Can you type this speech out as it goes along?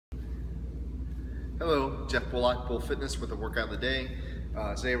Hello, Jeff Bullock, BullFitness with the workout of the day.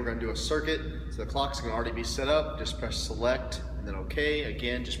 Today we're going to do a circuit. So the clock's going to already be set up. Just press select and then OK.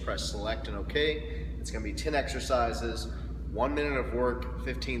 Again, just press select and OK. It's going to be 10 exercises, 1 minute of work,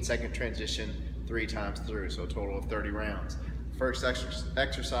 15-second transition, 3 times through, so a total of 30 rounds. First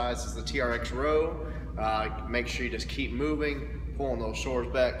exercise is the TRX row. Make sure you just keep moving, pulling those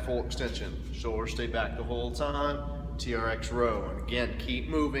shoulders back, full extension. Shoulders stay back the whole time. TRX row. And again, keep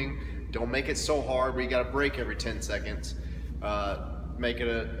moving. Don't make it so hard where you got to break every 10 seconds. Make it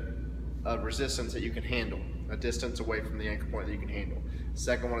a resistance that you can handle, a distance away from the anchor point that you can handle.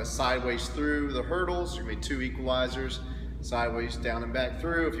 Second one is sideways through the hurdles. You're going to need 2 equalizers, sideways down and back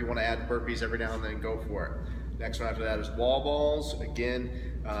through. If you want to add burpees every now and then, go for it. Next one after that is wall balls.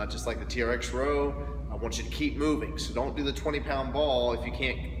 Again, just like the TRX row, I want you to keep moving. So don't do the 20-pound ball if you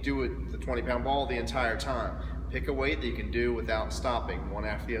can't do it, the 20-pound ball the entire time. Pick a weight that you can do without stopping. One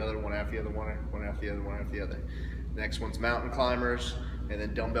after the other, one after the other, one after the other, one after the other. Next one's mountain climbers, and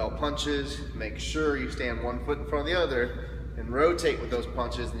then dumbbell punches. Make sure you stand 1 foot in front of the other and rotate with those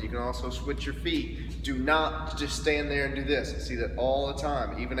punches, and you can also switch your feet. Do not just stand there and do this. I see that all the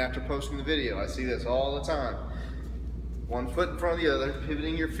time, even after posting the video. I see this all the time. 1 foot in front of the other,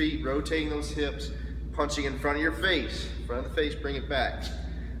 pivoting your feet, rotating those hips, punching in front of your face. Front of the face, bring it back.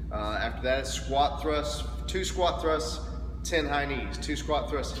 After that, it's squat thrusts, 2 squat thrusts, 10 high knees, 2 squat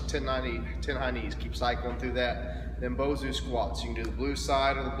thrusts, 10 high knees. Keep cycling through that. Then Bozu squats. You can do the blue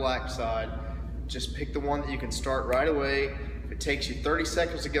side or the black side. Just pick the one that you can start right away. If it takes you 30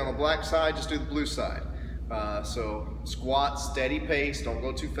 seconds to get on the black side, just do the blue side. So squat, steady pace, don't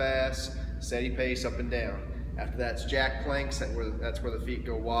go too fast, steady pace up and down. After that, it's jack planks. That's where the feet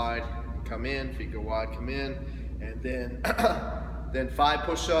go wide, come in, feet go wide, come in, and then then 5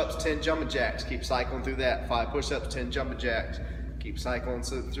 push-ups, 10 jumping jacks. Keep cycling through that. 5 push-ups, 10 jumping jacks. Keep cycling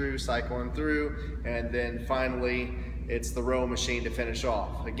through, and then finally, it's the row machine to finish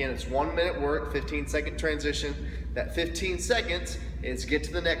off. Again, it's 1 minute work, 15-second transition. That 15 seconds is get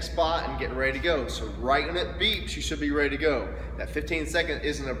to the next spot and get ready to go. So right when it beeps, you should be ready to go. That 15-second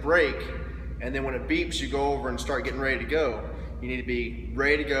isn't a break, and then when it beeps, you go over and start getting ready to go. You need to be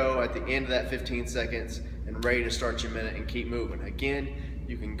ready to go at the end of that 15 seconds and ready to start your minute and keep moving. Again,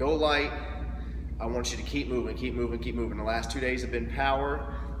 you can go light. I want you to keep moving, keep moving, keep moving. The last 2 days have been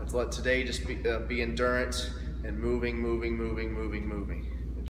power. Let's let today just be endurance and moving, moving, moving, moving, moving.